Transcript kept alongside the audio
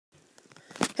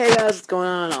Hey guys, what's going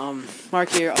on? Mark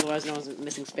here, otherwise known as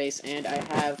MissingSpace, and I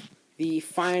have the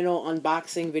final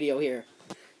unboxing video here.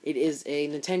 It is a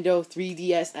Nintendo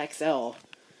 3DS XL.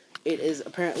 It is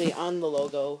apparently on the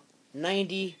logo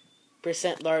 90%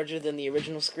 larger than the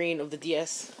original screen of the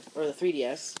DS, or the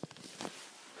 3DS.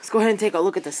 Let's go ahead and take a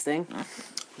look at this thing.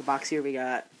 The box here, we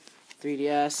got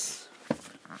 3DS,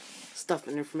 stuff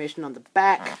and information on the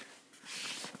back,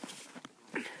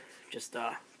 just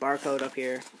a barcode up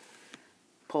here,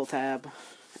 pull tab,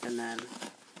 and then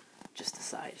just the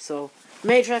side. So,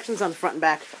 main attractions on the front and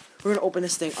back. We're gonna open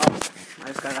this thing up. I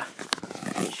just gotta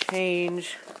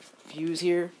change views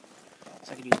here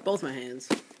so I can use both my hands.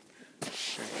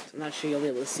 Alright, I'm not sure you'll be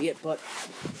able to see it, but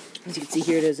as you can see,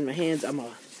 here it is in my hands. I'm gonna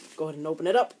go ahead and open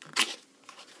it up.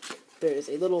 There is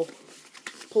a little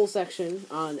pull section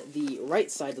on the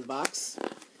right side of the box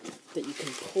that you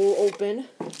can pull open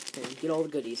and get all the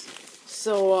goodies.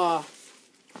 So,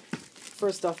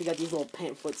 first off, we got these little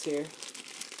pamphlets here.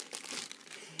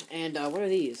 And, what are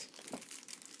these?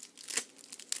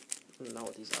 I don't know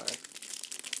what these are.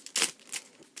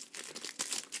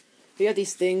 We got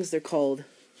these things, they're called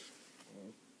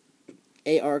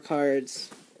AR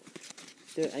cards.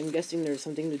 I'm guessing there's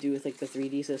something to do with, like, the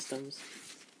 3D systems.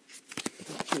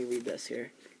 Let me read this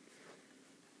here.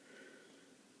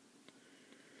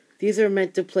 These are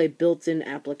meant to play built-in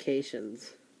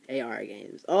applications. AR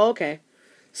games. Oh, okay.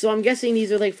 So I'm guessing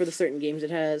these are, like, for the certain games it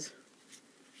has.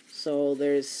 So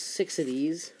there's 6 of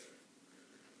these.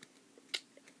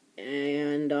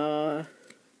 And, yeah,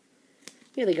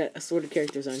 they got assorted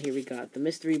characters on here. We got the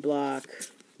Mystery Block,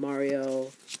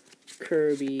 Mario,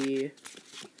 Kirby,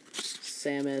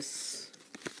 Samus,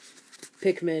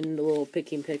 Pikmin, the little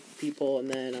picking people, and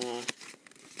then, I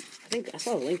think I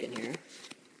saw Link in here.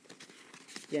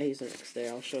 Yeah, he's next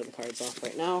there. I'll show the cards off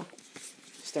right now.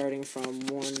 Starting from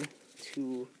 1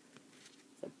 to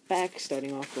the back,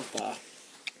 starting off with,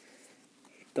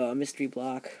 the Mystery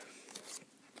Block,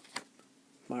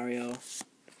 Mario,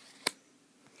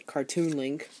 Cartoon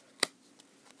Link,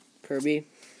 Kirby,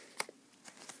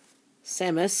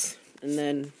 Samus, and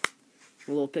then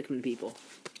the little Pikmin people.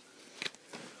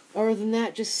 Other than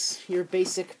that, just your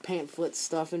basic pamphlet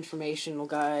stuff, informational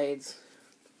guides,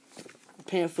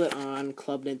 pamphlet on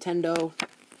Club Nintendo,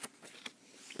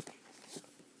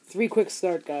 3 quick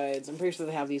start guides. I'm pretty sure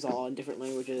they have these all in different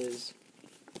languages.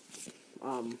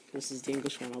 This is the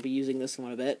English one. I'll be using this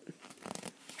one a bit.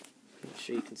 I'm not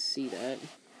sure you can see that.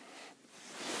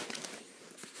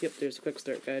 Yep, there's a quick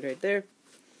start guide right there.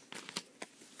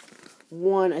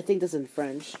 One, I think that's in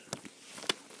French.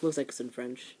 Looks like it's in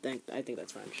French. I think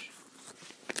that's French.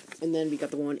 And then we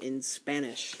got the one in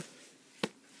Spanish.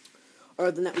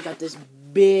 Other than that, we got this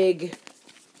big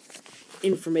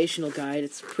informational guide.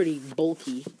 It's pretty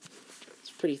bulky.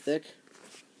 It's pretty thick.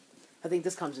 I think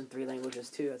this comes in 3 languages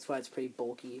too. That's why it's pretty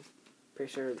bulky.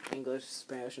 Pretty sure English,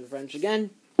 Spanish, and French again.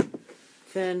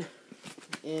 Then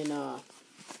in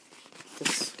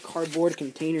this cardboard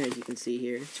container, as you can see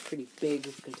here, it's a pretty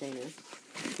big container.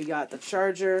 We got the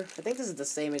charger. I think this is the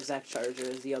same exact charger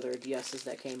as the other DSs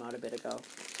that came out a bit ago.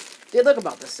 They look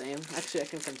about the same. Actually, I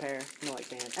can compare. No, I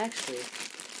can't. Actually,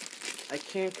 I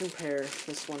can't compare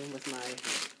this one with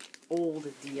my old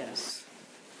DS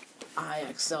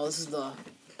IXL. This is the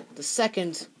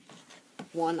second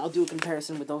one. I'll do a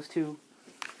comparison with those two.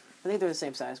 I think they're the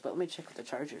same size, but let me check if the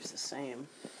charger is the same.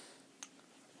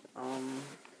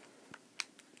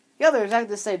 Yeah, they're exactly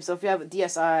the same. So if you have a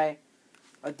DSi,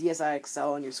 a DSi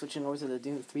XL, and you're switching over to the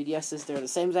new 3DSs, they're the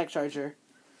same exact charger,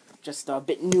 just a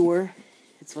bit newer.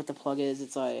 It's what the plug is.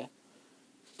 It's I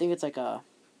think it's like a,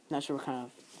 not sure what kind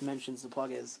of dimensions the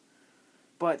plug is,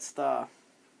 but it's the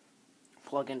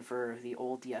plug-in for the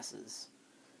old DSs.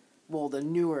 Well, the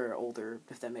newer, older,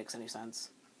 if that makes any sense.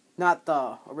 Not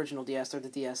the original DS or the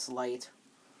DS Lite.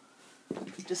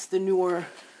 Just the newer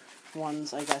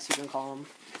ones, I guess you can call them.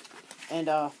 And,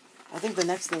 I think the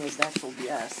next thing is the actual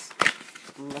DS.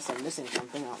 Unless I'm missing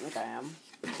something, I don't think I am.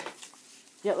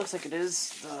 Yeah, it looks like it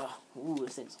is. Ooh,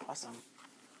 this thing's awesome.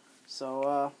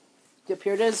 So, yep,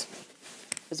 here it is.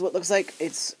 This is what it looks like.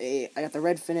 I got the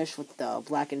red finish with the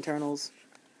black internals.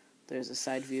 There's a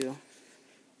side view.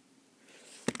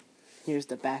 Here's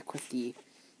the back with the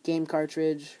game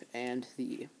cartridge and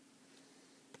the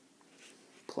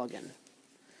plug-in. On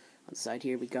the side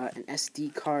here, we got an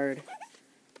SD card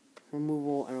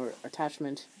removal or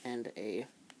attachment and a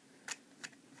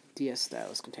DS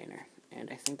stylus container. And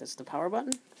I think that's the power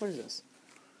button. What is this?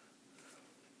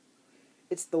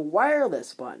 It's the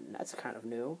wireless button. That's kind of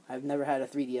new. I've never had a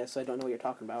 3DS, so I don't know what you're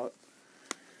talking about.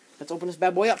 Let's open this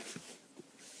bad boy up.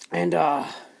 And,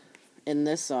 in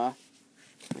this, let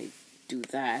me do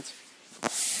that.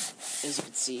 As you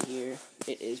can see here,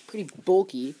 it is pretty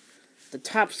bulky. The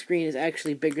top screen is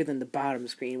actually bigger than the bottom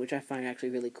screen, which I find actually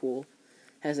really cool.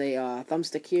 Has a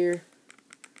thumbstick here,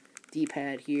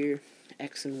 D-pad here,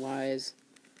 X and Y's,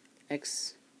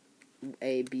 X,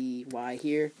 A, B, Y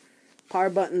here. Power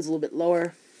button's a little bit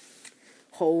lower.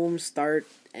 Home, start,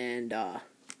 and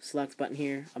select button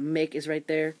here. A mic is right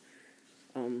there.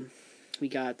 We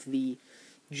got the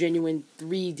genuine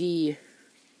 3D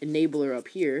enabler up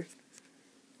here.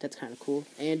 That's kind of cool.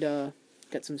 And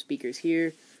got some speakers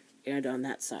here and on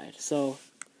that side. So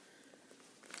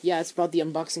yeah, it's about the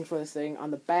unboxing for this thing. On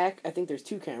the back, I think there's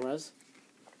 2 cameras.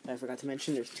 I forgot to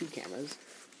mention there's 2 cameras.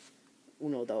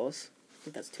 Uno, dos. I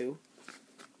think that's 2.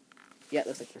 Yeah,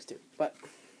 looks like there's 2. But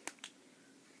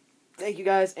thank you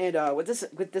guys. And with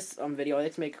this video, I'd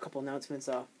like to make a couple announcements.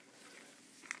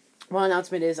 One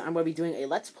announcement is I'm going to be doing a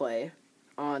Let's Play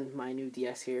on my new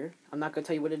DS here. I'm not going to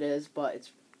tell you what it is, but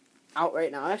it's out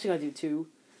right now. I'm actually going to do 2.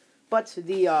 But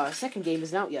the second game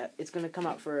isn't out yet. It's going to come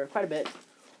out for quite a bit.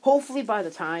 Hopefully by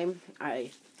the time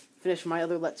I finish my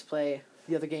other Let's Play,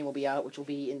 the other game will be out, which will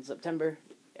be in September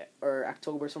or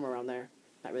October, somewhere around there.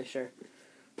 Not really sure.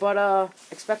 But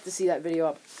expect to see that video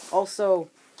up. Also,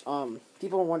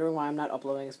 people are wondering why I'm not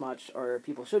uploading as much, or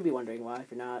people should be wondering why. If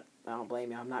you're not, I don't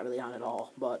blame you. I'm not really on at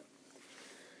all. But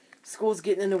school's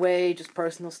getting in the way, just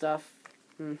personal stuff.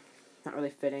 Not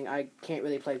really fitting. I can't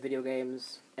really play video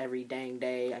games every dang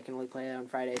day. I can only play it on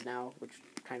Fridays now, which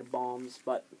kind of bombs.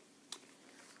 But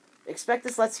expect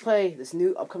this Let's Play, this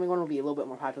new upcoming one, will be a little bit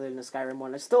more popular than the Skyrim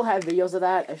one. I still have videos of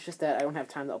that. It's just that I don't have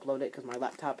time to upload it because my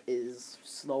laptop is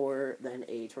slower than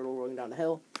a turtle rolling down the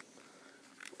hill.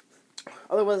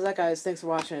 Otherwise, that guys, thanks for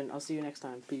watching. I'll see you next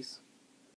time. Peace.